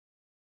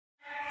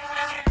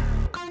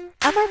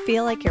Ever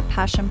feel like your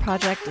passion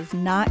project is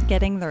not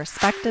getting the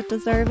respect it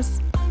deserves?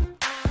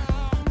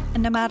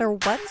 And no matter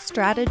what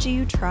strategy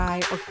you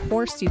try or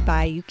course you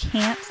buy, you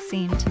can't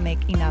seem to make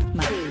enough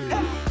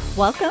money.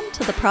 Welcome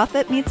to the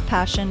Profit Meets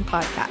Passion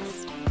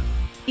podcast.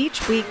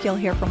 Each week, you'll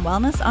hear from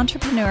wellness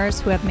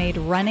entrepreneurs who have made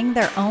running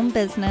their own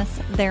business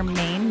their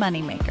main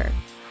moneymaker.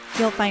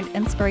 You'll find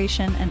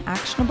inspiration and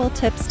actionable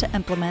tips to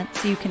implement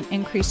so you can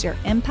increase your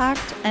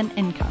impact and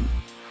income.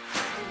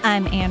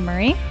 I'm Anne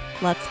Marie.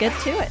 Let's get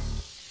to it.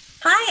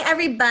 Hi,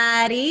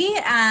 everybody.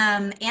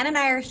 Anne and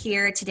I are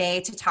here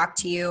today to talk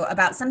to you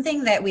about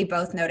something that we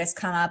both notice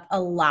come up a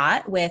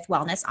lot with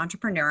wellness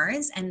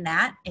entrepreneurs, and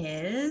that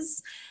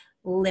is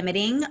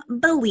limiting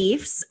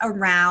beliefs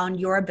around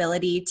your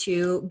ability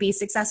to be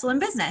successful in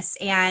business.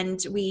 And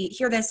we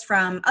hear this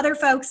from other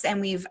folks,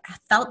 and we've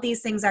felt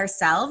these things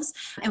ourselves.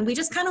 And we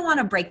just kind of want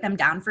to break them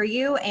down for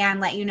you and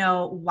let you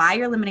know why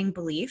your limiting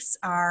beliefs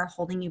are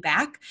holding you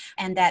back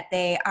and that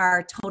they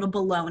are total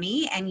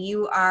baloney, and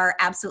you are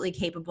absolutely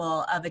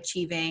capable of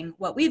achieving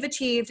what we've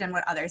achieved and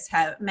what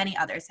many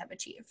others have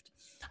achieved.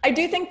 I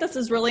do think this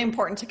is really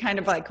important to kind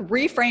of like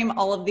reframe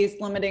all of these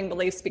limiting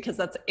beliefs, because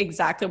that's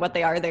exactly what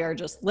they are. They are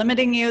just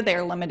limiting you. They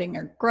are limiting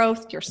your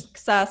growth, your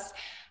success.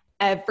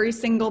 Every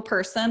single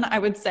person, I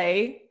would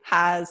say,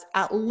 has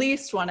at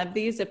least one of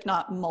these, if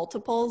not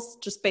multiples,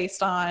 just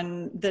based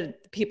on the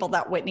people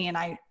that Whitney and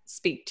I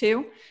speak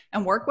to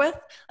and work with.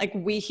 Like,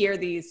 we hear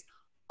these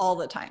all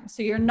the time.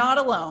 So you're not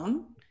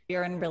alone.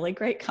 You're in really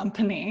great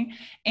company,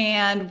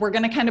 and we're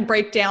going to kind of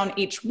break down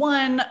each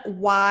one,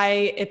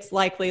 why it's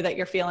likely that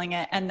you're feeling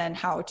it, and then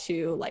how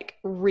to like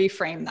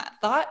reframe that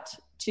thought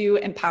to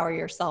empower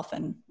yourself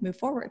and move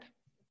forward.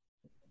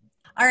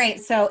 All right.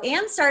 So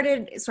Anne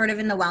started sort of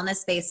in the wellness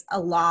space a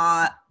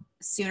lot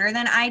sooner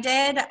than I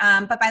did.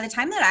 But by the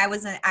time that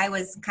I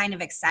was kind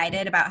of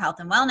excited about health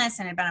and wellness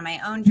and had been on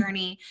my own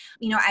journey,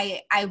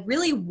 I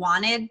really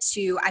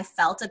I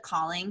felt a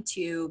calling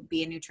to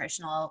be a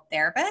nutritional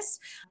therapist,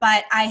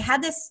 but I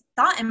had this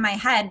thought in my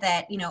head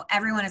that,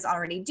 everyone is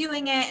already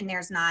doing it and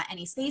there's not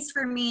any space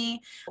for me,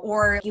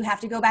 or you have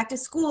to go back to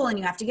school and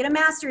you have to get a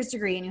master's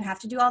degree and you have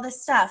to do all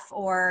this stuff.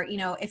 Or,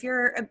 if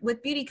you're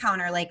with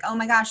Beautycounter, like, oh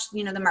my gosh,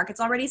 the market's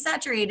already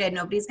saturated.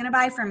 Nobody's going to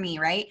buy from me.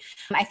 Right.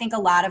 I think a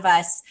lot of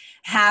us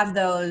have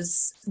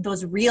those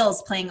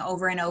reels playing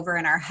over and over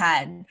in our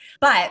head.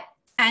 But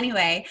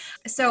anyway,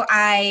 so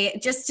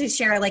just to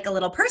share like a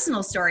little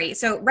personal story.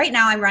 So right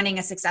now I'm running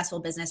a successful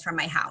business from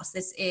my house.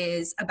 This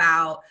is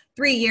about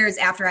 3 years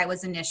after I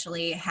was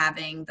initially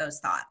having those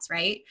thoughts,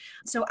 right?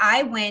 So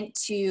I went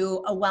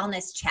to a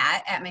wellness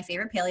chat at my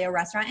favorite paleo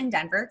restaurant in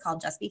Denver called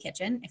Just Be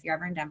Kitchen. If you're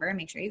ever in Denver,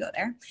 make sure you go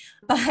there.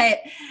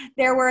 But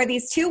there were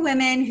these two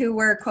women who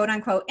were quote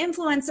unquote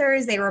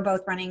influencers. They were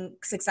both running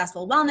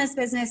successful wellness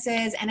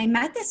businesses. And I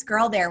met this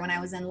girl there when I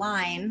was in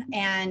line,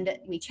 and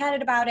we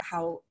chatted about it,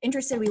 how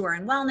interested we were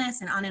in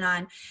wellness and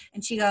on.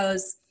 And she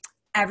goes,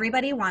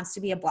 everybody wants to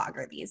be a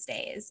blogger these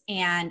days,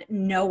 and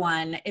no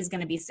one is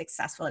going to be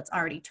successful. It's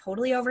already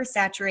totally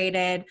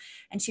oversaturated.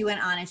 And she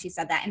went on and she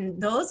said that.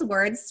 And those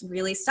words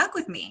really stuck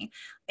with me.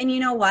 And you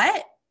know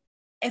what?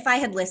 If I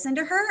had listened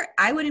to her,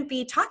 I wouldn't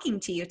be talking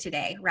to you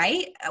today,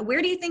 right?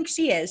 Where do you think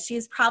she is?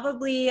 She's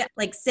probably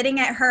like sitting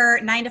at her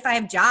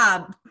 9-to-5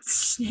 job,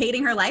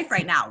 hating her life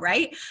right now,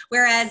 right?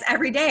 Whereas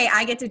every day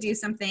I get to do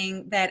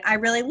something that I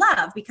really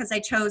love because I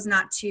chose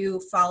not to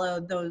follow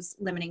those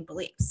limiting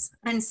beliefs.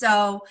 And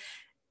so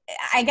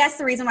I guess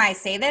the reason why I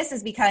say this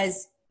is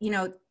because,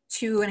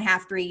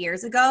 2.5, 3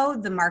 years ago,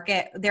 the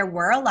market, there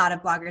were a lot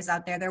of bloggers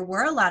out there. There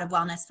were a lot of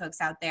wellness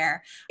folks out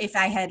there. If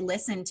I had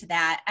listened to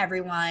that,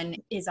 everyone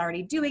is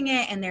already doing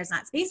it and there's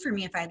not space for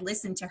me. If I had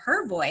listened to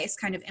her voice,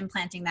 kind of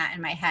implanting that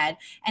in my head,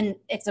 and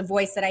it's a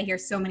voice that I hear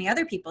so many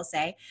other people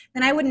say,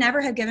 then I would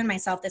never have given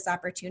myself this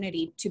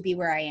opportunity to be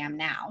where I am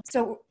now.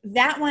 So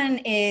that one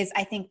is,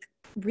 I think,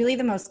 really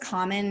the most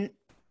common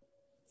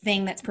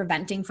thing that's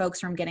preventing folks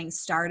from getting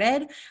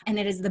started. And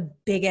it is the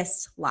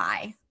biggest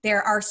lie.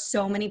 There are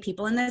so many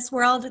people in this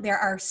world. There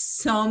are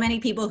so many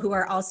people who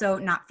are also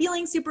not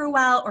feeling super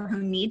well or who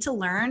need to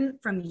learn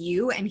from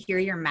you and hear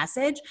your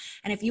message.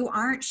 And if you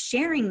aren't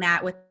sharing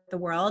that with the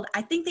world,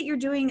 I think that you're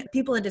doing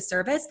people a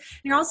disservice.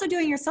 And you're also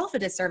doing yourself a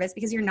disservice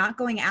because you're not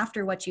going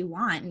after what you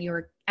want, and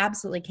you're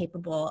absolutely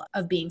capable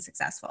of being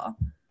successful.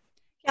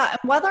 Yeah.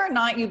 And whether or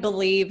not you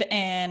believe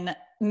in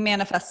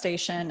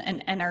manifestation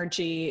and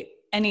energy,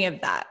 any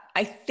of that,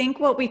 I think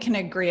what we can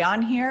agree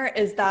on here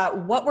is that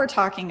what we're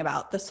talking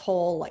about, this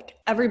whole like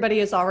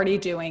everybody is already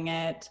doing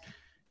it,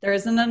 there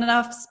isn't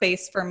enough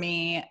space for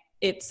me,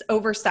 it's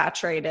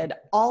oversaturated,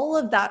 all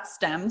of that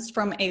stems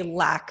from a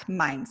lack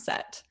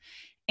mindset.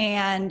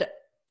 And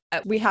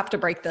we have to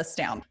break this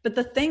down. But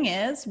the thing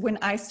is, when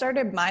I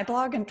started my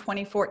blog in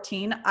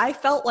 2014, I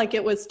felt like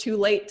it was too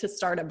late to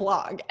start a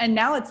blog. And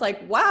now it's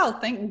like, wow,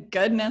 thank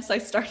goodness I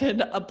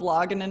started a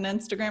blog and an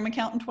Instagram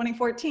account in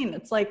 2014.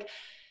 It's like,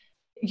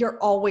 you're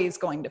always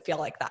going to feel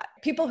like that.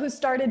 People who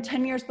started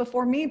 10 years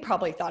before me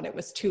probably thought it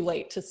was too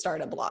late to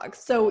start a blog.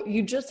 So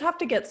you just have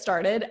to get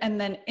started. And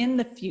then in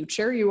the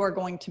future, you are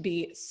going to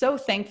be so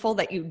thankful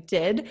that you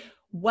did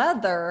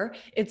whether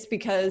it's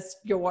because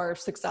you're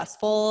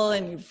successful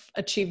and you've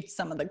achieved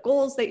some of the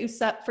goals that you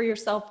set for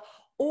yourself,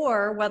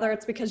 or whether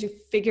it's because you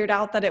figured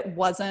out that it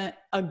wasn't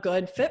a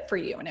good fit for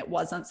you and it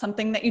wasn't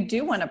something that you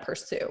do want to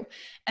pursue.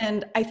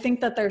 And I think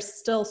that there's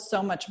still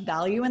so much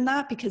value in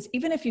that, because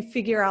even if you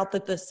figure out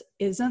that this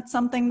isn't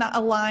something that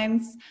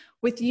aligns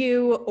with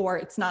you, or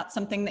it's not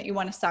something that you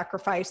want to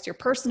sacrifice your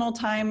personal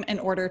time in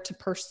order to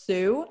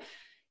pursue,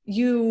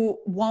 you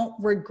won't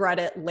regret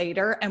it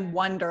later and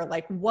wonder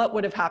like, what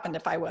would have happened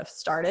if I would have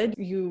started?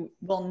 You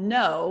will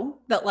know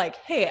that like,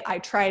 hey, I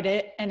tried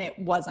it and it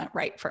wasn't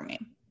right for me.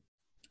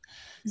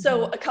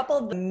 So a couple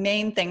of the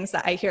main things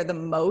that I hear the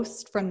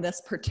most from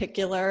this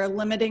particular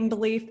limiting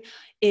belief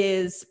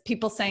is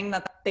people saying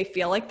that they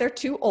feel like they're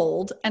too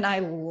old. And I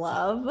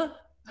love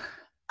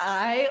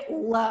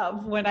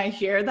when I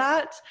hear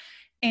that.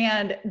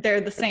 And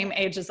they're the same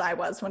age as I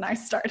was when I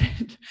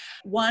started.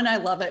 One, I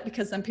love it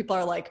because then people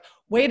are like,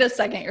 wait a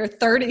second, you're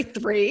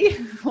 33.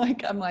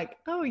 Like, I'm like,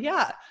 oh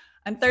yeah,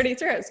 I'm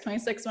 33. I was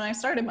 26 when I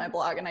started my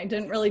blog and I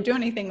didn't really do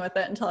anything with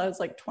it until I was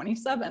like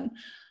 27.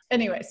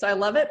 Anyway, so I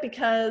love it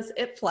because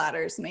it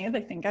flatters me.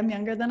 They think I'm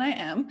younger than I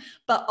am,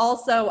 but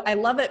also I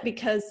love it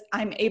because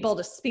I'm able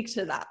to speak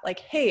to that. Like,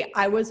 hey,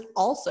 I was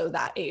also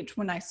that age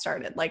when I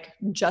started, like,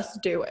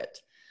 just do it.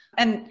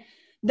 And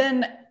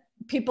then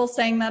people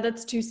saying that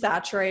it's too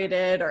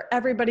saturated, or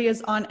everybody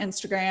is on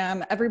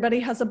Instagram, everybody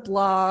has a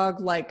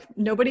blog, like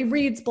nobody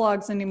reads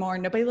blogs anymore,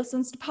 nobody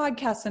listens to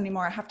podcasts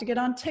anymore. I have to get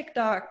on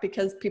TikTok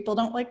because people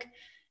don't like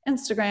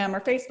Instagram or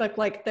Facebook.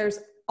 Like, there's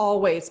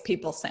always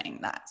people saying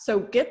that. So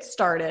get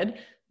started,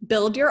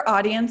 build your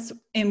audience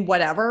in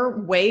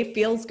whatever way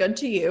feels good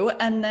to you,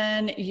 and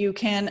then you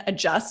can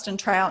adjust and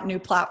try out new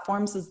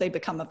platforms as they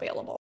become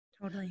available.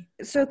 Totally.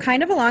 So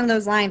kind of along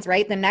those lines,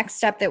 right? The next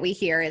step that we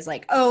hear is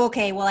like, oh,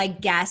 okay, well, I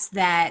guess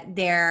that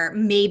there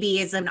maybe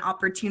is an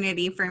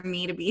opportunity for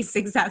me to be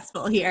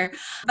successful here.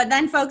 But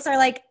then folks are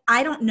like,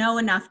 I don't know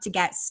enough to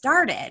get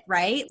started,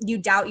 right? You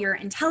doubt your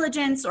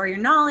intelligence or your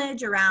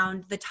knowledge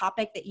around the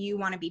topic that you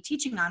want to be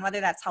teaching on,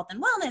 whether that's health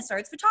and wellness or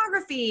it's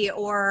photography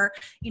or,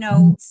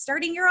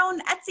 starting your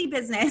own Etsy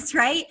business,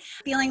 right?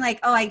 Feeling like,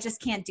 oh, I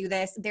just can't do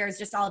this. There's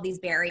just all these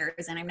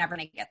barriers and I'm never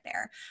going to get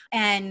there.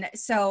 And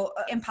so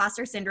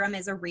imposter syndrome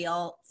is a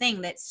real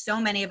thing that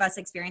so many of us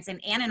experience.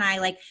 And Anne and I,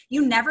 like,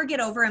 you never get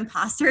over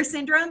imposter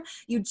syndrome.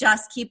 You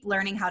just keep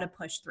learning how to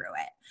push through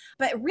it.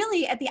 But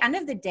really, at the end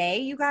of the day,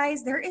 you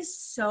guys, there is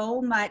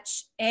so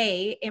much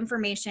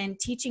information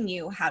teaching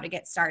you how to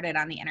get started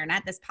on the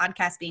internet, this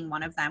podcast being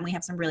one of them. We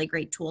have some really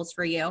great tools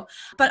for you.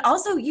 But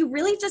also, you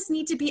really just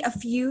need to be a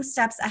few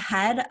steps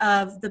ahead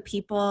of the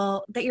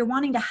people that you're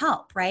wanting to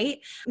help, right?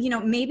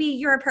 Maybe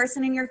you're a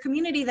person in your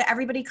community that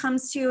everybody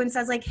comes to and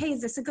says like, hey,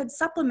 is this a good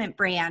supplement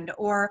brand?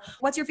 Or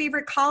what's your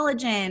favorite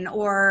collagen?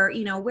 Or,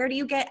 where do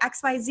you get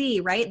XYZ,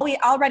 right? We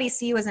already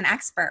see you as an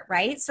expert,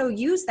 right? So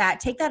use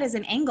that, take that as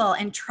an angle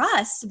and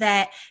trust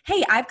that,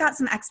 hey, I've got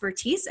some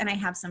expertise and I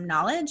have some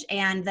knowledge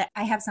and that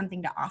I have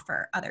something to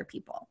offer other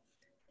people.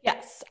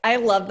 Yes, I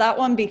love that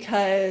one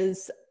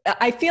because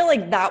I feel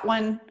like that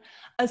one,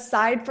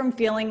 aside from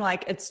feeling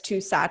like it's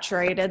too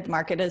saturated, the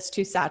market is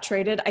too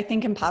saturated, I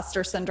think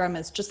imposter syndrome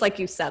is just like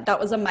you said, that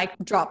was a mic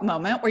drop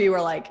moment where you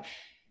were like,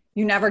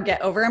 you never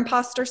get over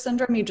imposter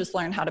syndrome. You just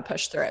learn how to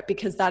push through it,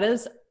 because that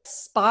is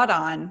spot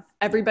on.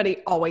 Everybody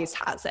always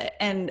has it.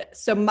 And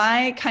so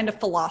my kind of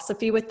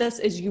philosophy with this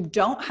is you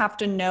don't have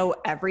to know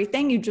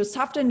everything. You just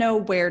have to know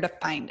where to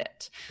find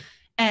it.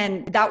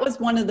 And that was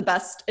one of the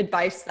best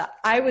advice that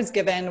I was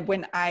given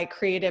when I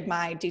created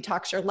my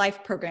Detox Your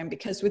Life program,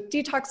 because with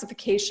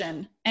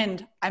detoxification,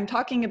 and I'm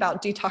talking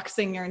about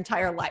detoxing your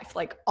entire life,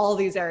 like all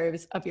these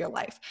areas of your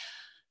life.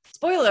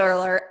 Spoiler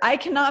alert, I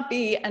cannot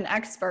be an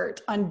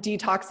expert on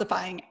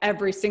detoxifying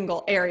every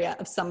single area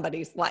of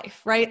somebody's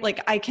life, right?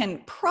 Like I can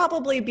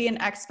probably be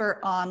an expert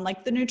on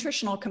like the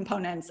nutritional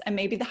components and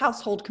maybe the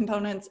household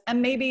components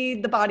and maybe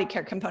the body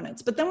care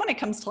components. But then when it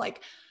comes to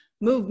like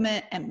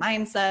movement and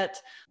mindset,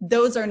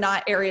 those are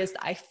not areas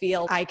that I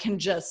feel I can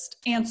just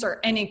answer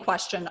any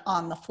question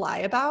on the fly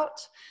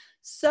about.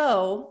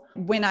 So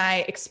when I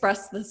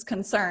expressed this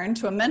concern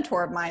to a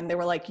mentor of mine, they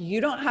were like, you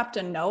don't have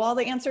to know all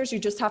the answers. You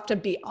just have to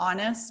be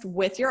honest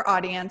with your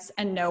audience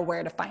and know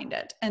where to find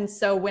it. And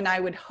so when I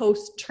would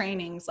host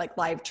trainings, like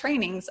live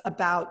trainings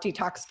about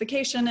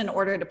detoxification in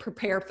order to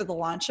prepare for the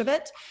launch of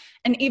it,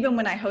 and even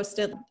when I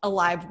hosted a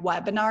live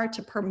webinar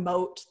to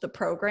promote the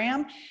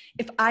program,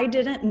 if I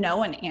didn't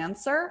know an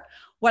answer,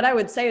 what I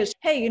would say is,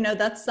 hey,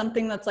 that's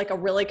something that's like a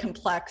really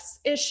complex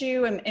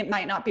issue and it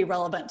might not be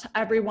relevant to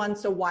everyone.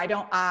 So why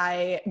don't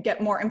I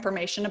get more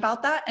information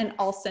about that? And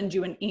I'll send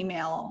you an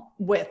email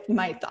with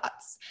my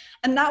thoughts.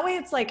 And that way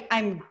it's like,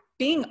 I'm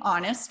being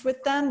honest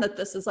with them that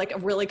this is like a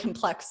really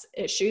complex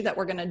issue that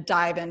we're going to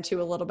dive into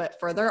a little bit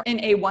further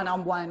in a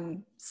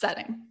one-on-one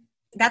setting.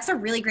 That's a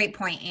really great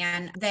point,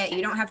 Anne, that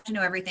you don't have to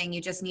know everything. You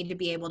just need to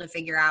be able to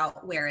figure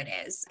out where it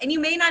is. And you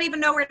may not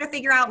even know where to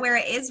figure out where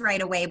it is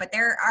right away, but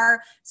there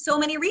are so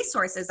many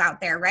resources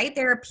out there, right?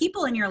 There are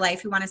people in your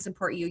life who want to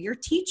support you. Your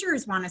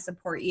teachers want to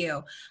support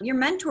you. Your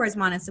mentors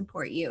want to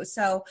support you.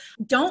 So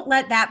don't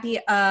let that be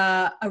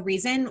a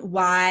reason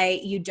why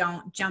you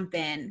don't jump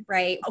in,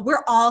 right?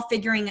 We're all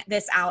figuring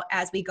this out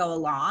as we go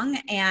along.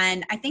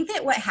 And I think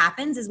that what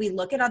happens is we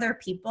look at other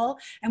people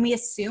and we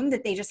assume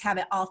that they just have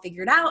it all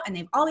figured out and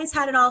they've always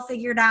had it all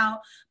figured out.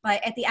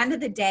 But at the end of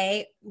the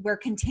day, we're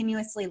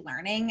continuously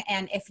learning.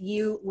 And if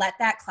you let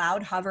that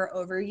cloud hover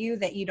over you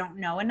that you don't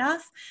know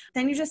enough,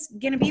 then you're just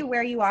going to be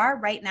where you are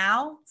right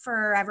now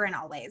forever and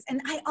always.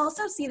 And I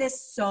also see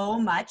this so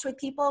much with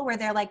people where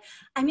they're like,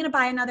 I'm going to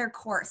buy another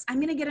course. I'm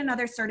going to get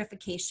another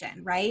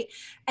certification, right?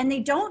 And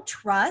they don't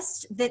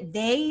trust that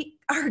they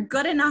are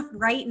good enough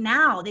right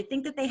now. They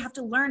think that they have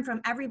to learn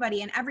from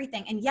everybody and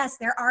everything. And yes,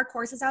 there are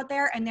courses out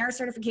there and there are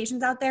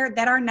certifications out there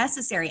that are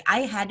necessary. I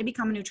had to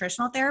become a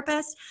nutritional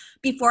therapist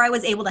before I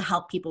was able to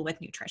help people with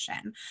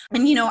nutrition.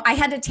 And, I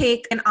had to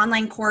take an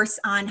online course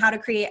on how to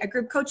create a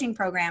group coaching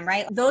program,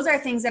 right? Those are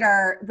things that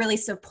are really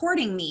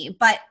supporting me.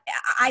 But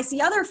I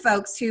see other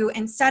folks who,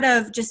 instead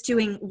of just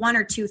doing one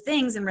or two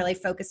things and really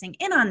focusing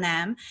in on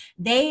them,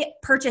 they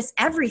purchase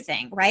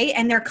everything, right?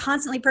 And they're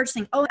constantly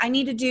purchasing, oh, I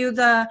need to do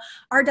the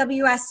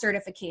RWS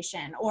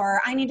certification,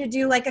 or I need to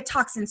do like a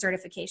toxin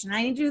certification.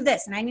 I need to do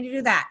this and I need to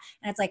do that.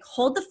 And it's like,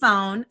 hold the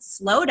phone,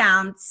 slow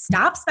down,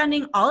 stop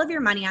spending all of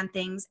your money on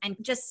things and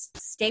just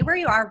stay where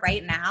you are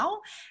right now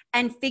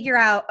and figure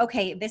out,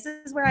 okay, this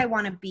is where I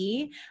want to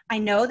be. I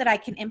know that I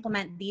can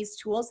implement these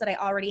tools that I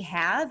already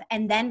have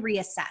and then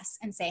reassess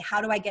and say,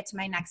 how do I get to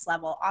my next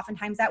level?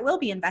 Oftentimes that will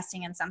be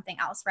investing in something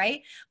else,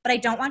 right? But I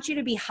don't want you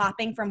to be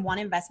hopping from one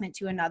investment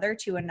to another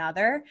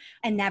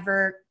and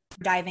never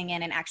diving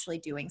in and actually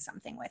doing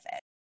something with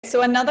it.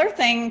 So another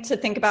thing to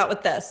think about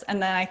with this, and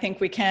then I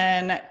think we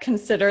can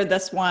consider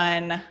this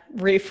one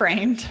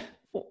reframed,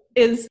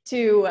 is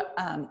to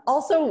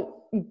also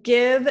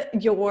give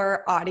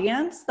your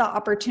audience the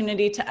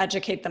opportunity to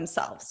educate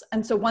themselves.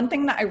 And so one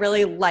thing that I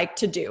really like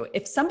to do,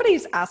 if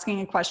somebody's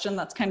asking a question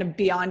that's kind of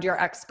beyond your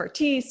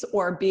expertise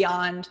or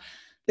beyond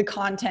the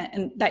content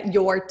and that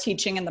you're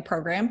teaching in the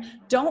program,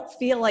 don't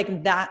feel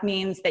like that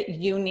means that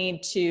you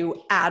need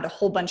to add a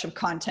whole bunch of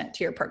content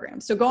to your program.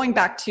 So going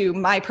back to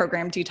my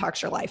program,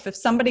 Detox Your Life, if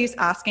somebody's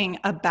asking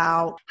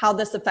about how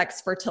this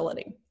affects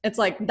fertility, it's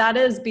like, that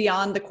is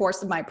beyond the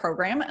course of my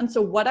program. And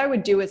so what I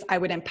would do is I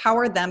would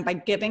empower them by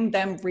giving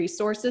them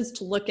resources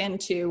to look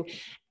into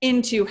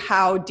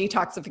how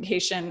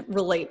detoxification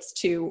relates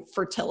to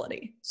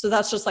fertility. So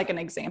that's just like an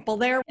example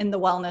there in the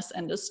wellness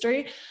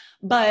industry.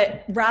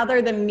 But rather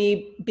than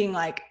me being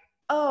like,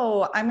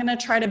 oh, I'm going to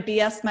try to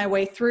BS my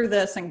way through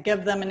this and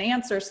give them an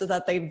answer so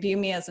that they view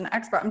me as an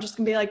expert, I'm just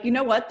going to be like, you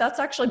know what, that's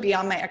actually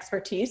beyond my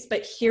expertise,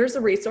 but here's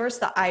a resource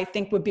that I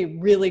think would be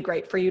really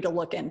great for you to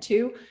look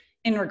into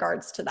in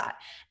regards to that.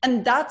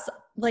 And that's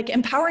like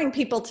empowering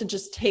people to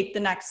just take the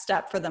next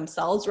step for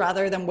themselves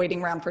rather than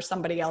waiting around for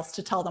somebody else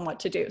to tell them what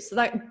to do. So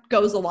that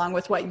goes along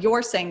with what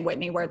you're saying,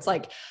 Whitney, where it's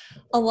like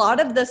a lot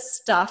of this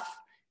stuff,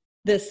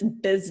 this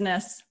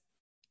business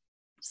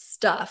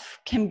stuff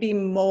can be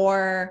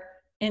more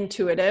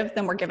intuitive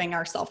than we're giving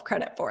ourselves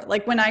credit for.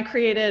 Like when I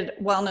created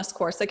Wellness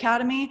Course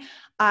Academy,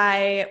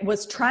 I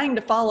was trying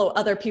to follow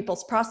other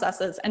people's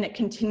processes and it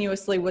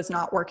continuously was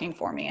not working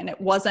for me. And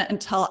it wasn't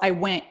until I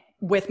went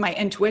with my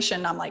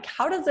intuition, I'm like,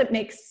 how does it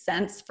make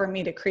sense for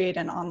me to create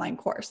an online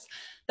course,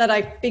 that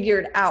I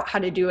figured out how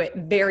to do it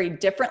very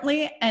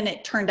differently. And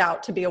it turned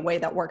out to be a way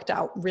that worked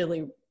out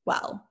really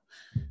well.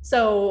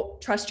 So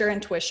trust your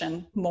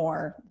intuition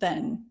more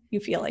than you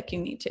feel like you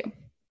need to.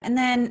 And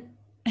then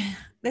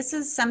this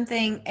is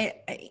something,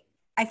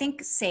 I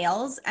think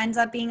sales ends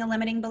up being a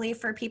limiting belief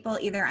for people.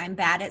 Either I'm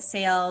bad at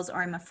sales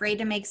or I'm afraid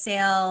to make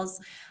sales,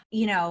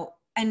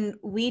 and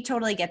we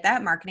totally get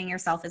that. Marketing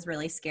yourself is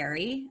really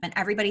scary. And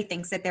everybody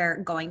thinks that they're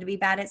going to be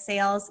bad at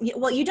sales.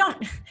 Well, you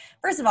don't,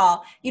 first of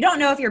all, you don't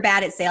know if you're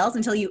bad at sales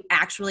until you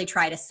actually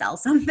try to sell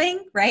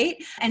something, right?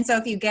 And so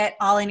if you get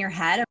all in your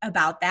head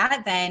about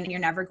that, then you're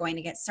never going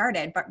to get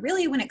started. But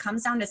really, when it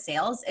comes down to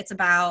sales, it's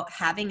about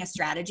having a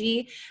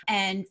strategy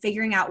and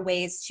figuring out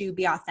ways to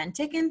be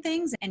authentic in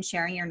things and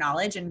sharing your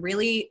knowledge and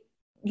really,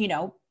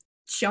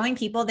 showing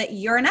people that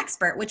you're an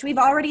expert, which we've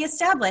already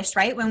established,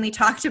 right? When we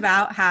talked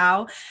about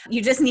how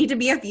you just need to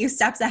be a few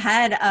steps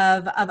ahead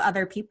of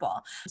other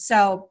people.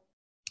 So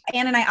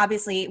Anne and I,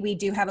 obviously, we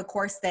do have a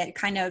course that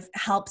kind of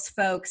helps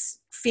folks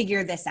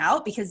figure this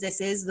out, because this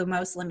is the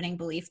most limiting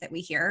belief that we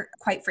hear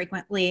quite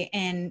frequently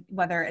in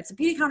whether it's a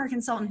Beautycounter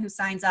consultant who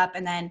signs up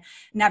and then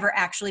never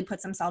actually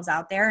puts themselves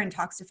out there and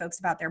talks to folks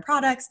about their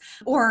products,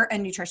 or a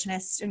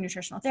nutritionist, a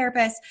nutritional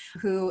therapist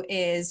who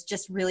is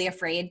just really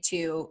afraid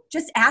to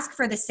just ask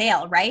for the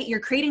sale, right? You're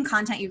creating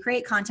content, you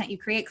create content, you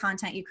create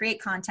content, you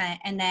create content,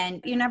 and then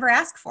you never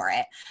ask for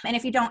it. And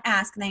if you don't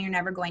ask, then you're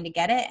never going to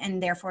get it,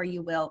 and therefore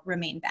you will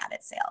remain bad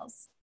at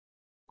sales.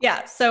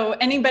 Yeah. So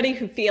anybody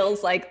who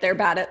feels like they're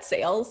bad at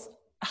sales,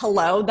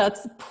 hello,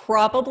 that's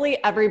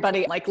probably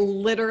everybody, like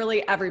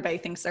literally everybody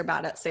thinks they're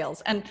bad at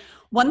sales. And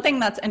one thing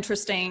that's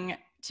interesting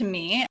to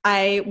me,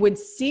 I would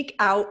seek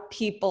out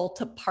people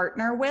to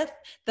partner with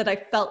that I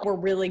felt were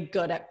really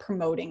good at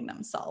promoting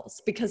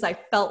themselves, because I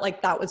felt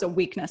like that was a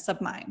weakness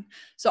of mine.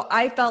 So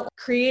I felt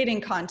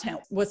creating content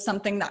was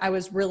something that I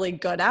was really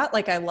good at.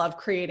 Like I love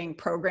creating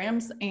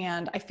programs,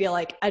 and I feel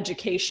like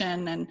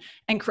education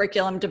and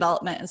curriculum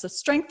development is a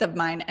strength of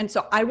mine. And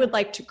so I would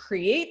like to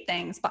create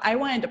things, but I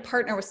wanted to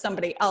partner with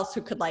somebody else who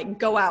could like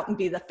go out and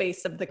be the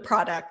face of the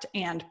product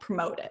and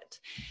promote it.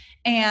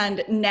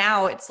 And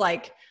now it's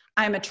like,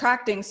 I'm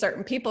attracting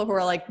certain people who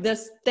are like,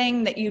 this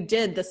thing that you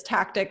did, this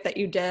tactic that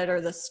you did, or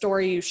the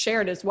story you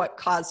shared is what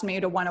caused me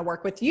to want to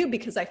work with you,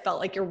 because I felt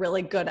like you're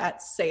really good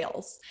at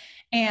sales.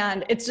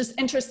 And it's just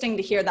interesting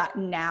to hear that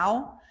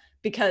now,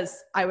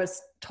 because I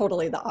was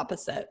totally the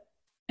opposite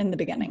in the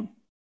beginning.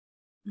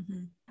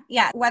 Mm-hmm.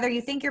 Yeah, whether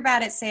you think you're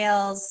bad at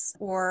sales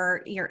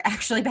or you're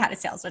actually bad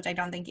at sales, which I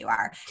don't think you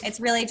are,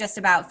 it's really just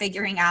about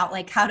figuring out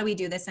like, how do we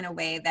do this in a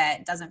way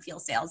that doesn't feel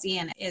salesy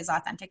and is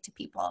authentic to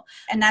people?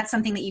 And that's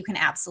something that you can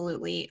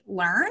absolutely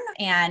learn.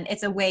 And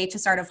it's a way to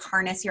sort of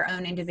harness your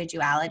own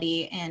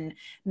individuality and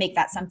make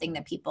that something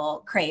that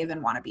people crave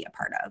and want to be a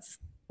part of.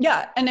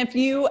 Yeah. And if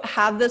you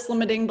have this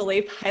limiting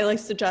belief, highly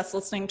suggest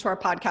listening to our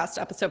podcast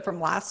episode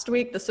from last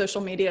week, the social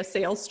media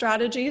sales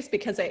strategies,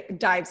 because it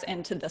dives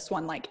into this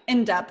one like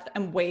in depth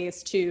and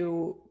ways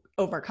to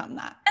overcome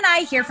that. And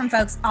I hear from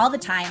folks all the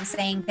time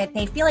saying that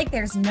they feel like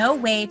there's no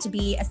way to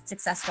be a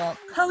successful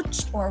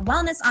coach or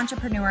wellness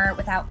entrepreneur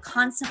without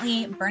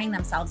constantly burning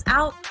themselves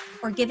out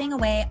or giving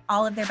away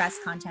all of their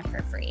best content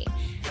for free.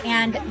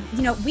 And,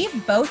 you know,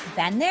 we've both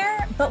been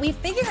there, but we've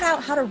figured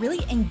out how to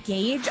really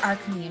engage our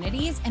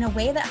communities in a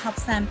way that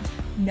helps them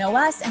know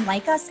us and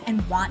like us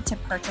and want to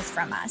purchase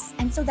from us.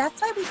 And so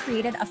that's why we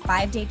created a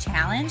 5-day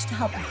challenge to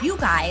help you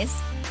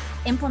guys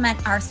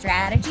implement our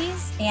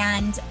strategies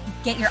and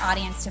get your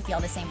audience to feel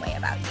the same way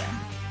about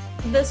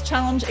you. This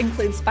challenge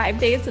includes 5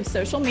 days of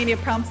social media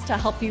prompts to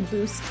help you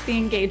boost the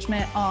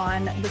engagement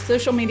on the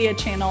social media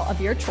channel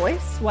of your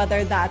choice,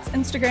 whether that's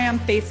Instagram,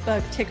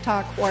 Facebook,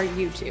 TikTok, or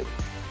YouTube.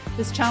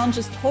 This challenge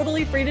is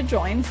totally free to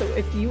join, so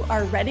if you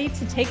are ready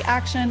to take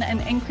action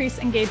and increase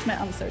engagement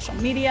on social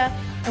media,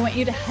 I want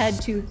you to head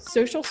to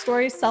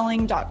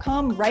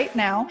socialstoriesselling.com right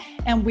now,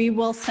 and we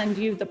will send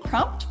you the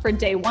prompt for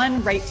day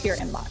 1 right to your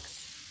inbox.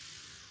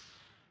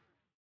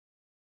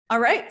 All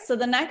right, so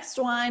the next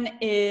one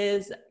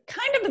is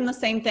kind of in the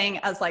same thing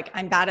as like,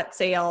 I'm bad at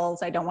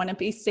sales, I don't want to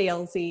be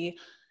salesy,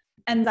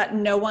 and that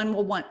no one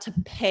will want to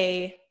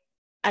pay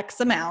X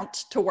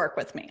amount to work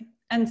with me.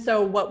 And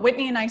so what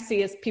Whitney and I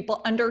see is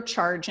people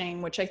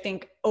undercharging, which I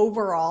think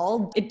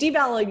overall, it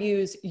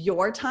devalues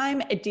your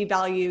time, it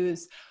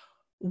devalues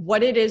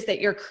what it is that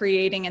you're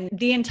creating and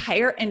the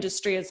entire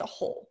industry as a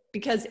whole.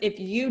 Because if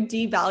you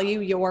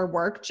devalue your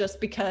work just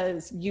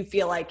because you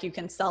feel like you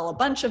can sell a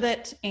bunch of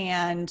it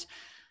and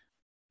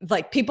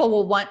like people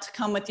will want to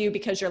come with you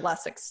because you're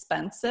less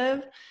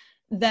expensive,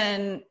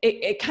 then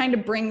it kind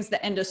of brings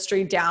the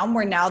industry down,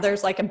 where now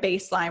there's like a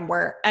baseline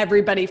where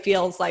everybody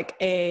feels like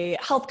a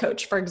health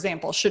coach, for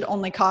example, should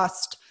only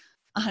cost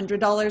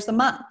 $100 a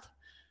month.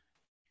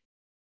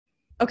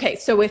 Okay,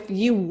 so if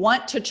you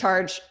want to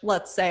charge,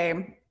 let's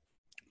say,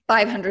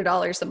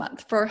 $500 a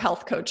month for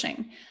health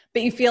coaching,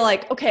 but you feel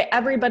like, okay,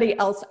 everybody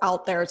else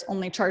out there is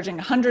only charging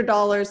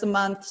 $100 a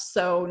month,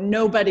 so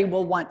nobody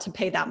will want to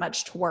pay that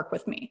much to work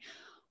with me.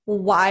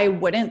 Why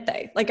wouldn't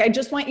they? Like, I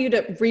just want you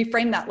to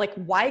reframe that. Like,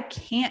 why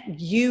can't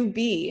you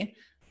be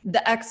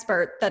the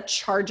expert that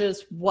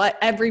charges what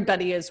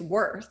everybody is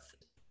worth?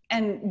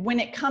 And when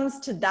it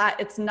comes to that,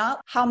 it's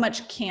not how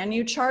much can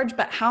you charge,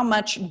 but how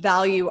much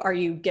value are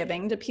you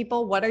giving to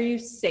people? What are you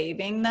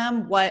saving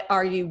them? What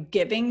are you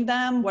giving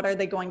them? What are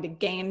they going to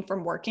gain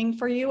from working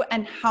for you?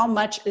 And how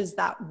much is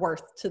that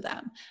worth to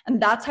them?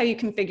 And that's how you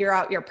can figure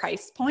out your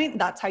price point.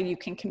 That's how you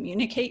can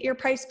communicate your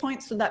price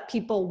point so that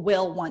people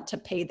will want to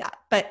pay that.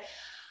 But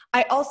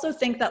I also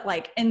think that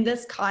like in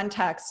this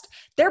context,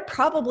 there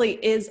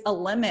probably is a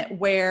limit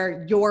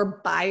where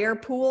your buyer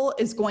pool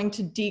is going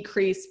to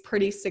decrease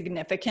pretty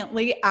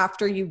significantly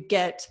after you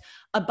get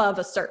above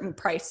a certain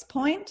price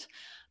point.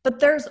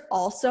 But there's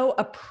also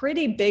a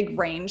pretty big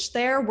range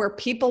there where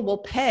people will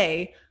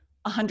pay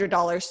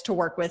 $100 to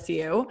work with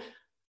you,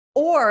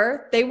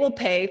 or they will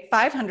pay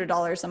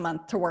 $500 a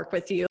month to work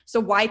with you. So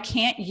why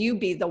can't you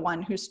be the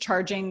one who's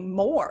charging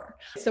more?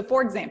 So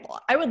for example,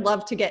 I would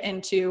love to get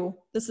into,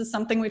 this is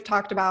something we've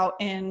talked about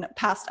in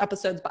past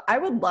episodes, but I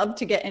would love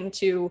to get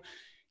into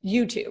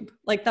YouTube.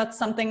 Like that's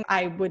something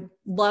I would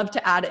love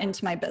to add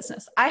into my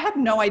business. I have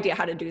no idea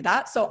how to do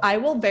that. So I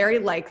will very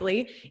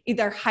likely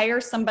either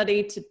hire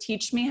somebody to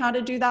teach me how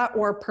to do that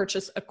or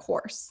purchase a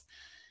course.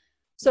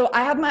 So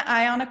I have my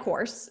eye on a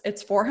course.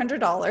 It's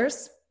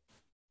 $400.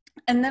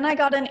 And then I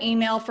got an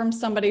email from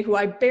somebody who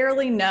I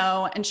barely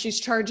know, and she's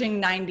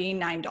charging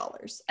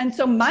 $99. And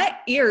so my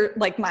ear,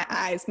 like my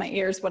eyes, my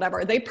ears,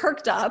 whatever, they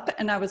perked up,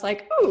 and I was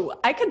like, ooh,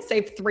 I could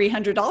save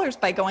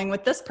 $300 by going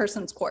with this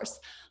person's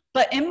course.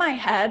 But in my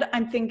head,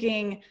 I'm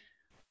thinking,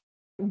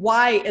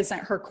 why isn't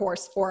her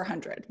course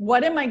 $400?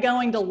 What am I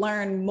going to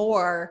learn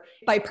more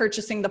by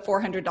purchasing the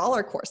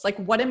 $400 course? Like,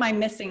 what am I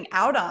missing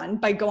out on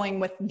by going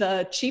with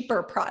the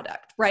cheaper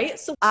product, right?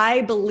 So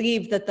I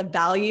believe that the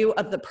value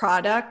of the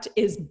product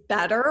is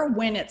better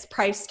when it's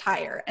priced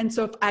higher. And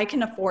so if I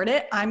can afford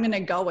it, I'm going to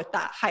go with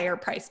that higher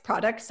priced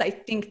product because I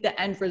think the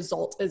end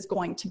result is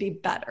going to be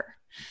better.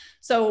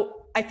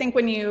 So I think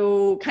when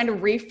you kind of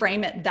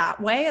reframe it that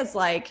way, as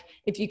like,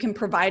 if you can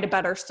provide a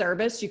better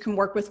service, you can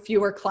work with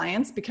fewer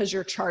clients because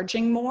you're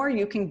charging more,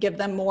 you can give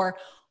them more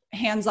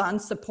hands-on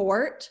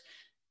support,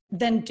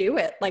 then do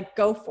it. Like,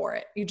 go for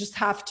it. You just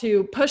have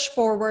to push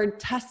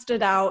forward, test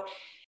it out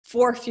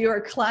for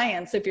fewer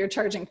clients if you're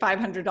charging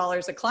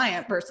 $500 a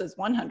client versus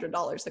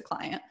 $100 a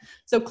client.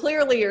 So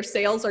clearly your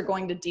sales are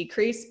going to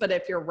decrease, but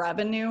if your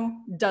revenue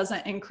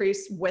doesn't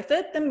increase with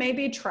it, then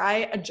maybe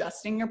try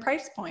adjusting your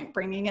price point,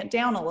 bringing it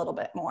down a little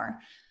bit more.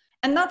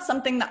 And that's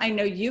something that I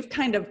know you've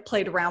kind of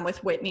played around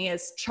with, Whitney,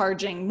 is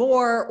charging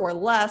more or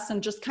less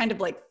and just kind of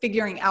like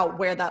figuring out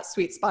where that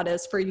sweet spot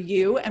is for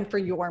you and for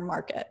your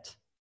market.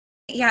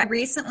 Yeah,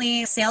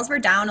 recently sales were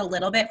down a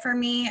little bit for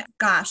me.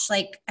 Gosh,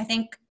 like I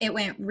think it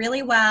went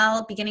really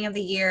well beginning of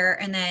the year,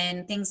 and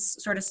then things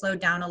sort of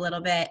slowed down a little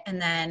bit.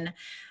 And then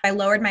I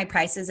lowered my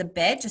prices a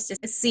bit just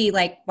to see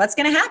like what's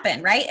going to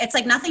happen, right? It's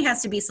like nothing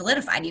has to be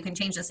solidified. You can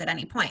change this at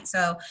any point.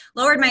 So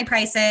lowered my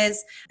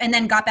prices and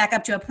then got back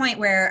up to a point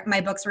where my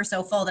books were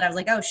so full that I was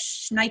like, oh,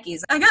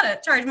 Nikes, I got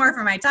to charge more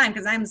for my time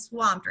because I'm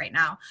swamped right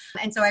now.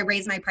 And so I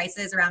raised my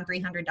prices around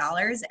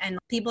 $300, and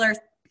people are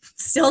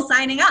still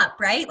signing up,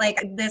 right? Like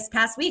this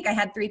past week, I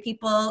had 3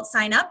 people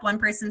sign up. 1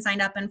 person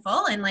signed up in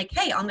full and like,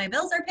 hey, all my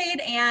bills are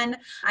paid and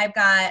I've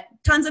got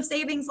tons of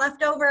savings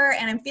left over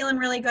and I'm feeling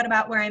really good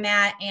about where I'm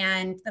at.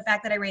 And the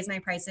fact that I raised my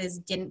prices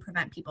didn't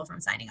prevent people from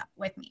signing up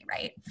with me,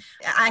 right?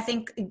 I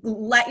think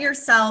let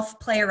yourself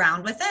play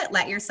around with it.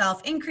 Let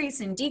yourself increase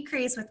and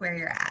decrease with where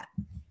you're at.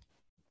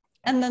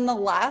 And then the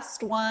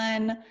last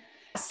one.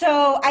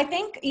 So I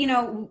think,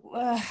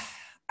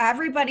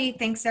 everybody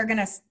thinks they're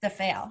going to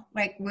fail.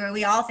 Like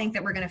we all think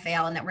that we're going to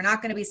fail and that we're not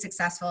going to be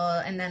successful.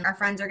 And then our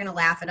friends are going to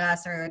laugh at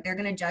us or they're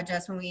going to judge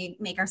us when we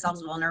make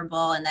ourselves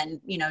vulnerable and then,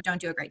 don't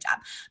do a great job.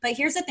 But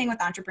here's the thing with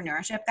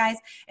entrepreneurship, guys.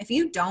 If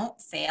you don't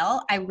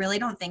fail, I really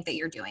don't think that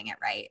you're doing it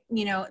right.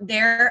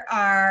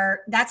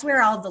 That's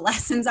where all the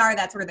lessons are.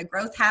 That's where the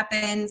growth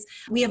happens.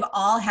 We have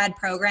all had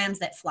programs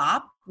that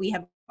flop. We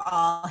have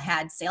all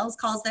had sales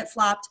calls that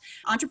flopped.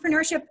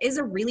 Entrepreneurship is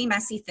a really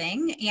messy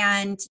thing.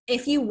 And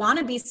if you want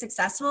to be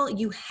successful,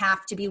 you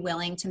have to be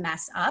willing to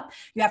mess up.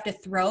 You have to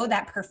throw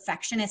that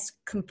perfectionist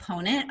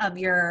component of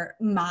your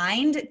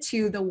mind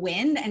to the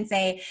wind and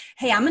say,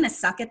 hey, I'm going to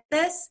suck at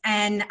this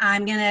and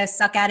I'm going to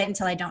suck at it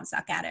until I don't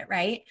suck at it,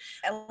 right?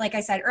 Like I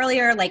said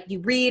earlier, like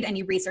you read and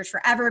you research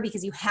forever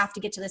because you have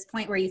to get to this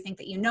point where you think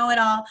that you know it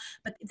all,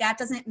 but that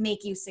doesn't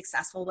make you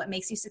successful. What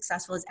makes you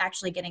successful is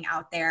actually getting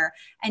out there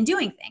and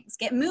doing things,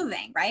 get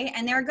moving, right?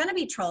 And there are going to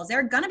be trolls. There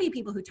are going to be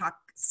people who talk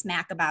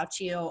smack about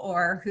you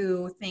or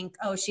who think,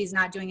 oh, she's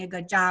not doing a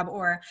good job,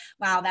 or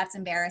wow, that's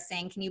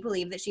embarrassing. Can you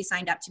believe that she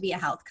signed up to be a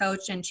health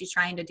coach and she's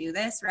trying to do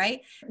this,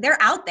 right?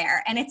 They're out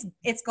there and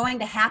it's going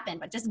to happen,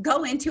 but just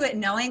go into it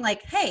knowing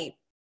like, hey,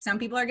 some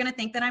people are going to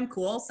think that I'm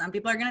cool. Some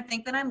people are going to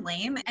think that I'm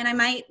lame and I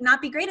might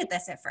not be great at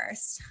this at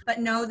first, but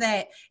know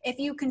that if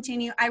you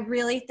continue, I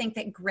really think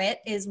that grit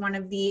is one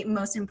of the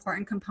most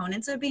important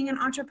components of being an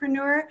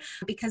entrepreneur,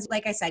 because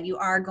like I said, you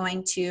are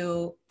going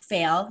to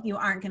fail. You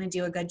aren't going to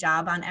do a good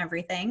job on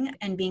everything,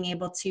 and being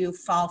able to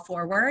fall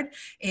forward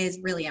is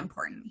really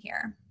important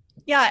here.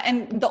 Yeah.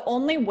 And the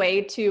only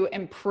way to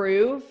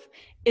improve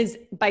is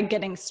by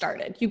getting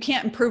started. You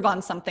can't improve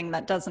on something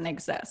that doesn't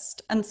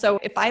exist. And so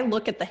if I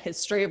look at the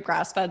history of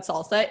grass-fed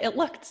salsa, it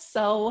looked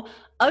so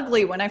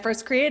ugly when I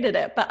first created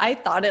it, but I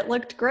thought it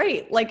looked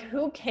great. Like,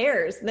 who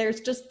cares?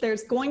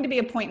 There's going to be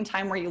a point in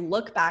time where you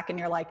look back and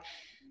you're like,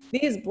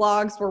 these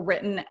blogs were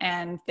written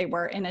and they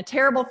were in a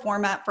terrible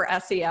format for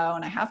SEO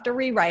and I have to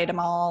rewrite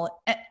them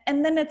all.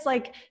 And then it's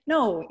like,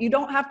 no, you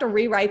don't have to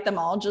rewrite them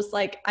all. Just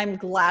like, I'm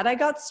glad I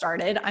got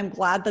started. I'm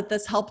glad that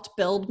this helped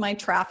build my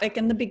traffic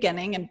in the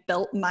beginning and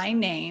built my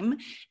name.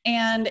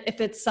 And if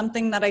it's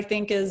something that I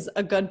think is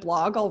a good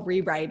blog, I'll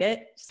rewrite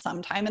it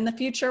sometime in the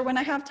future when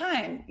I have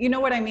time. You know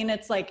what I mean?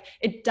 It's like,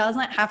 it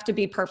doesn't have to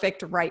be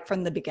perfect right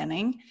from the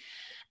beginning.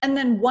 And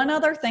then one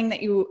other thing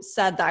that you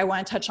said that I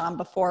want to touch on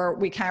before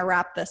we kind of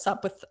wrap this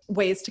up with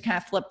ways to kind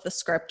of flip the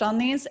script on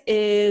these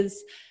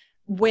is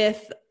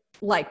with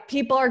like,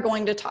 people are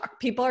going to talk,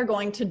 people are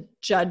going to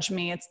judge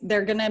me. It's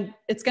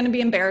going to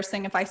be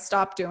embarrassing if I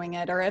stop doing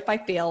it or if I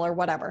fail or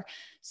whatever.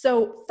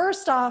 So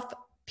first off,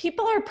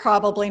 people are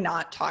probably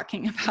not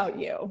talking about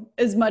you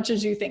as much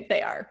as you think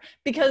they are,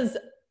 because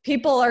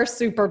people are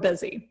super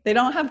busy. They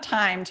don't have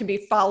time to be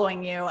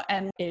following you.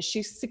 And is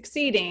she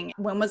succeeding?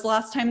 When was the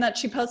last time that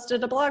she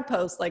posted a blog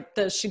post? Like,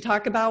 does she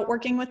talk about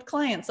working with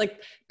clients?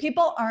 Like,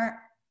 people aren't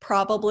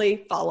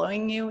probably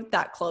following you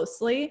that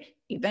closely,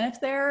 even if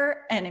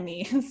they're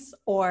enemies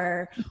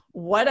or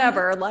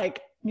whatever.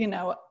 Like,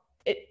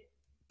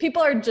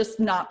 people are just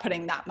not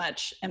putting that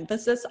much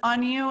emphasis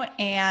on you.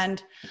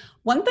 And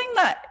one thing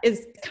that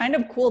is kind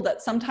of cool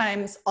that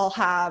sometimes I'll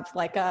have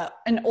like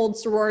an old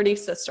sorority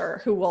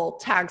sister who will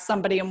tag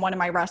somebody in one of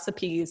my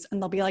recipes and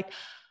they'll be like,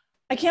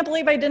 I can't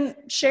believe I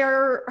didn't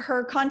share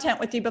her content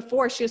with you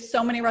before. She has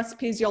so many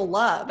recipes you'll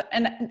love.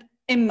 And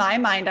in my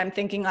mind, I'm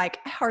thinking like,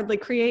 I hardly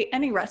create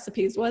any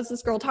recipes. What is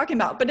this girl talking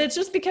about? But it's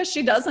just because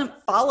she doesn't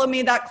follow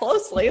me that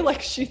closely.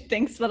 Like she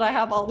thinks that I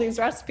have all these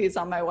recipes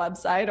on my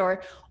website,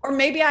 or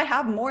maybe I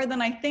have more than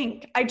I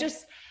think.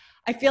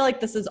 I feel like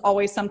this is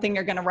always something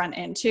you're going to run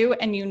into,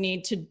 and you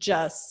need to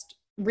just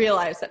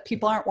realize that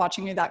people aren't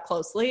watching you that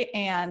closely,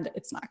 and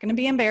it's not going to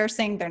be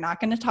embarrassing. They're not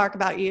going to talk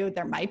about you.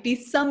 There might be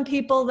some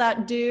people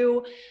that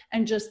do,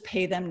 and just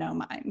pay them no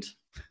mind.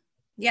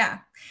 Yeah.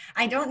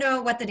 I don't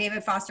know what the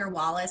David Foster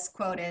Wallace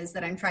quote is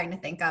that I'm trying to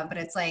think of, but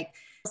it's like,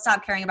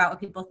 stop caring about what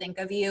people think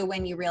of you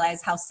when you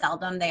realize how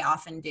seldom they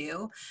often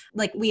do.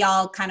 Like we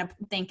all kind of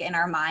think in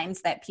our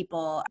minds that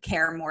people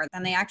care more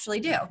than they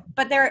actually do.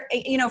 But there,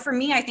 for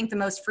me, I think the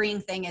most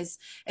freeing thing is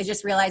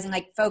just realizing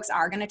like folks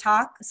are going to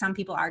talk. Some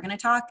people are going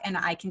to talk, and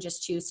I can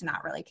just choose to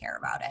not really care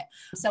about it.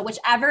 So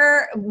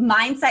whichever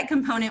mindset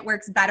component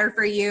works better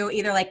for you,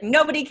 either like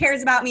nobody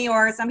cares about me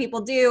or some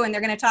people do and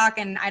they're going to talk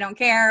and I don't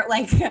care,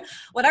 like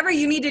whatever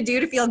you need to do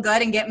to feel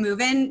good and get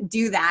moving,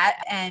 do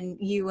that and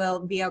you will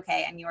be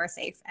okay and you are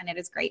safe. And it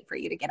is great for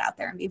you to get out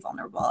there and be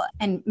vulnerable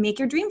and make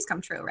your dreams come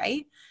true,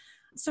 right?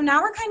 So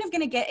now we're kind of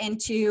going to get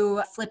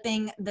into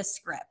flipping the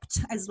script,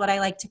 is what I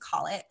like to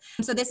call it.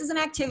 So this is an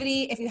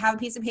activity. If you have a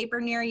piece of paper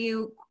near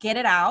you, get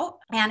it out.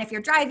 And if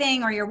you're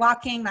driving or you're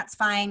walking, that's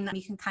fine.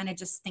 You can kind of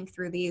just think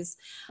through these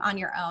on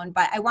your own.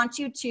 But I want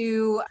you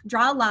to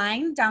draw a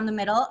line down the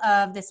middle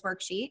of this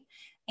worksheet.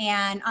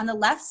 And on the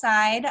left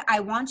side,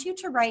 I want you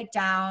to write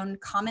down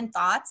common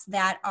thoughts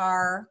that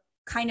are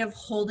kind of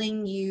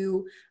holding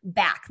you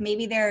back.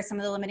 Maybe there are some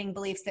of the limiting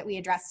beliefs that we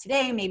addressed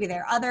today. Maybe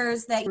there are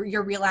others that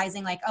you're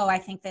realizing like, oh, I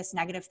think this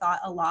negative thought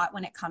a lot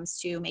when it comes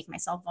to making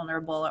myself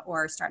vulnerable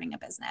or starting a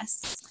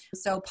business.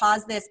 So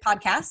pause this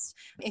podcast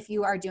if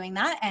you are doing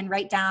that and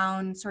write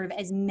down sort of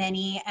as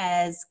many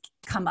as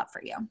come up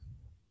for you.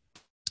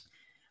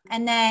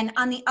 And then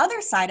on the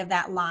other side of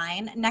that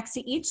line, next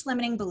to each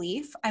limiting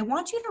belief, I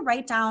want you to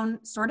write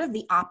down sort of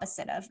the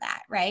opposite of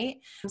that, right?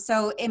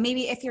 So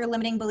maybe if your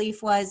limiting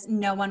belief was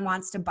no one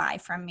wants to buy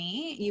from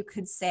me, you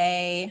could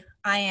say,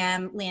 I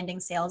am landing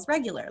sales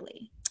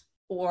regularly.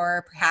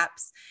 Or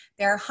perhaps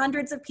there are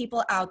hundreds of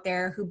people out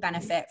there who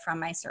benefit from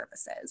my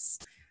services.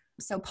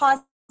 So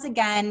pause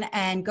again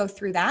and go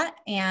through that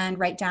and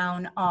write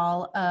down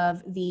all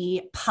of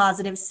the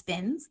positive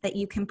spins that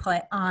you can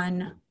put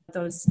on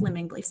those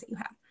limiting beliefs that you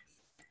have.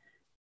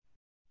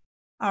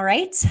 All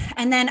right.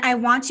 And then I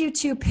want you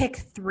to pick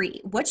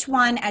 3. Which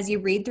one, as you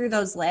read through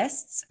those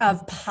lists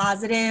of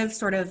positive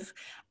sort of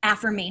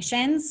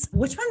affirmations,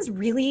 which ones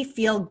really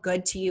feel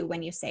good to you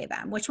when you say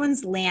them? Which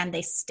ones land,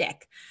 they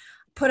stick?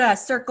 Put a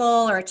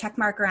circle or a check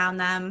mark around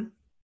them.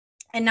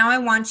 And now I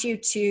want you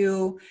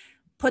to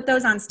put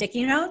those on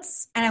sticky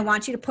notes, and I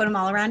want you to put them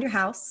all around your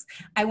house.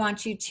 I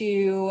want you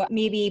to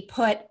maybe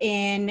put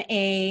in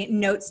a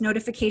notes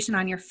notification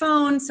on your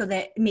phone so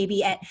that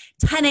maybe at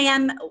 10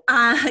 a.m.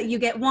 You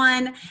get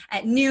one,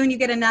 at noon you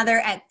get another,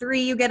 at 3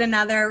 you get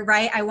another,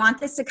 right? I want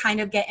this to kind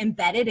of get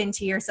embedded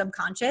into your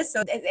subconscious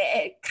so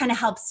it kind of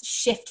helps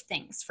shift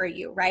things for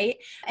you, right?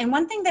 And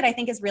one thing that I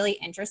think is really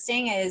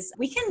interesting is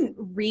we can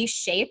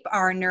reshape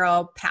our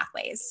neural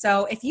pathways.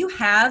 So if you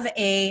have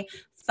a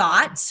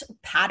thought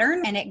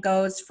pattern and it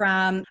goes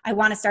from I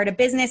want to start a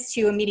business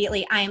to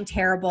immediately I am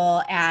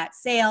terrible at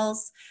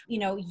sales,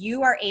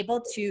 you are able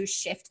to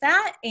shift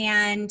that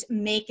and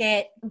make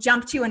it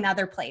jump to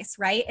another place,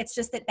 right? It's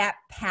just that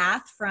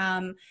path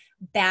from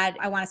bad,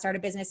 I want to start a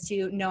business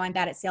to no, I'm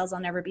bad at sales, I'll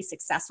never be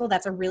successful.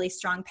 That's a really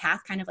strong path,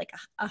 kind of like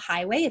a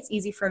highway. It's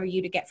easy for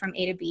you to get from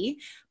A to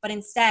B. But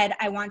instead,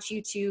 I want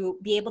you to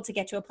be able to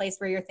get to a place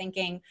where you're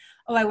thinking,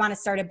 oh, I want to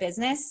start a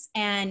business.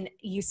 And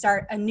you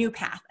start a new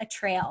path, a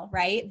trail,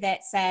 right?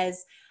 That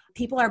says,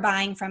 people are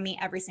buying from me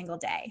every single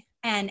day.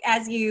 And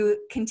as you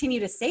continue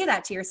to say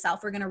that to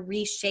yourself, we're going to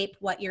reshape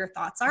what your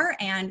thoughts are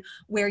and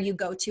where you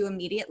go to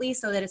immediately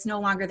so that it's no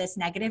longer this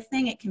negative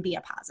thing. It can be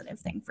a positive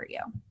thing for you.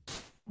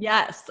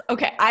 Yes.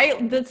 Okay.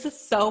 This is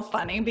so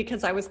funny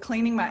because I was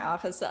cleaning my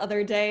office the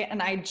other day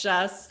and I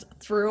just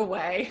threw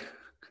away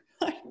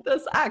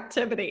this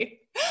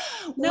activity.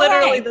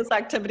 Literally this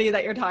activity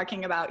that you're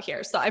talking about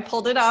here. So I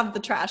pulled it out of the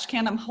trash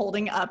can. I'm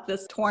holding up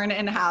this torn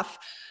in half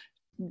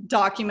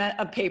document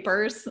of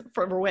papers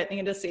for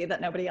Whitney to see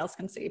that nobody else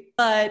can see.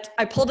 But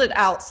I pulled it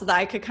out so that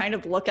I could kind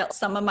of look at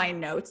some of my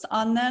notes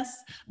on this.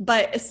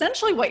 But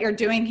essentially what you're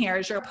doing here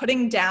is you're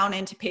putting down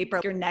into paper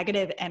your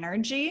negative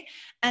energy,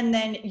 and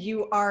then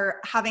you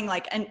are having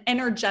like an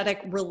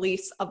energetic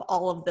release of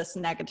all of this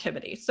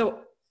negativity.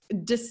 So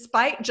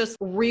despite just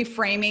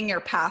reframing your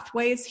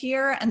pathways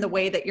here and the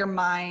way that your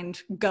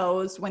mind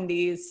goes when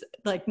these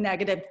like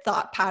negative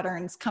thought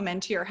patterns come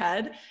into your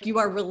head, you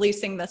are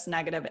releasing this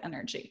negative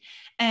energy.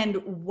 And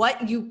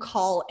what you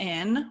call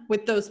in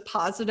with those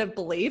positive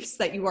beliefs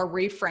that you are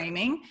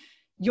reframing,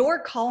 you're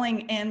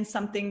calling in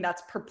something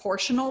that's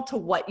proportional to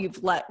what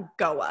you've let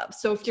go of.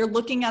 So if you're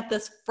looking at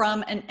this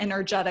from an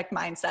energetic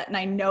mindset, and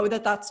I know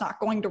that that's not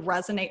going to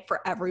resonate for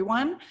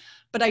everyone,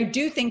 but I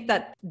do think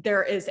that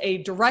there is a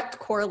direct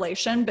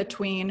correlation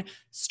between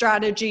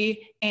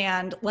strategy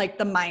and like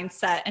the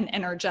mindset and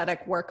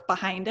energetic work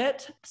behind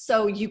it.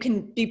 So you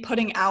can be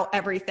putting out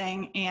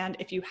everything. And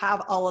if you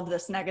have all of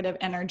this negative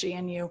energy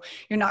in you,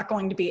 you're not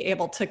going to be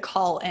able to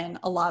call in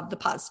a lot of the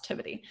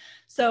positivity.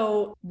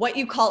 So what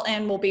you call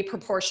in will be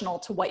proportional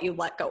to what you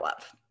let go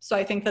of. So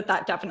I think that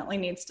that definitely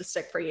needs to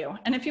stick for you.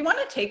 And if you want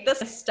to take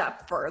this a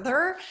step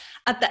further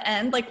at the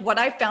end, like what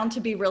I found to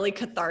be really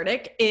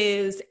cathartic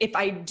is if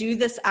I do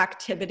this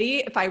activity,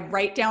 if I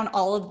write down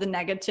all of the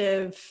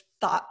negative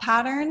thought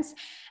patterns,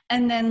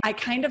 and then I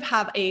kind of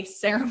have a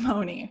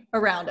ceremony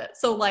around it.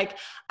 So like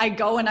I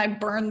go and I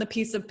burn the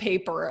piece of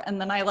paper and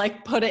then I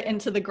like put it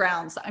into the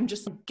ground. So I'm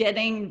just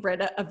getting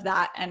rid of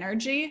that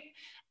energy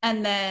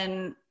and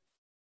then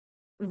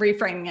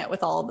reframing it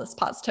with all of this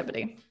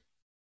positivity.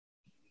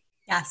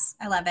 Yes,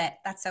 I love it.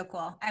 That's so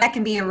cool. That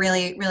can be a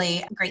really,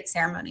 really great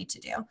ceremony to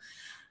do.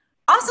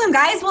 Awesome,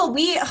 guys. Well,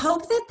 we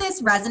hope that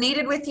this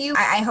resonated with you.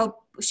 I hope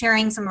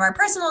sharing some of our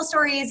personal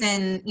stories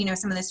and, you know,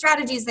 some of the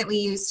strategies that we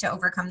use to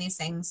overcome these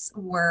things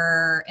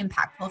were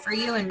impactful for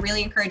you, and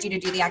really encourage you to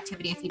do the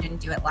activity if you didn't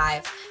do it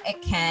live.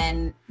 It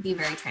can be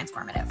very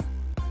transformative.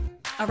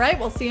 All right,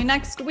 we'll see you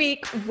next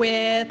week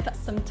with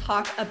some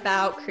talk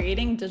about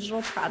creating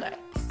digital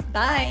products.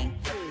 Bye.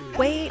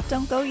 Wait,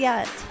 don't go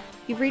yet.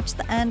 You've reached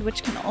the end,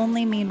 which can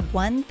only mean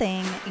one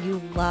thing: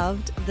 you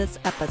loved this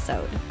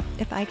episode.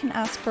 If I can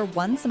ask for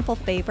one simple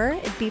favor,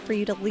 it'd be for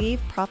you to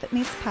leave Profit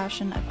Meets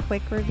Passion a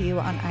quick review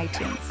on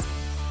iTunes.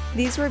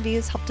 These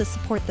reviews help to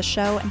support the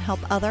show and help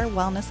other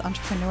wellness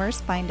entrepreneurs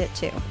find it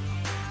too.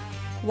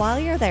 While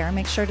you're there,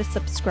 make sure to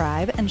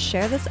subscribe and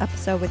share this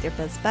episode with your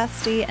Biz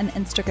Bestie and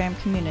Instagram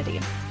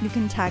community. You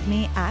can tag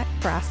me at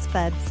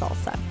Grassfed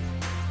Salsa.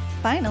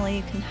 Finally,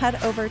 you can head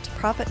over to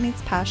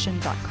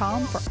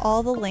profitmeetspassion.com for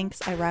all the links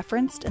I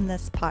referenced in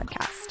this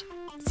podcast.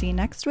 See you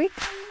next week.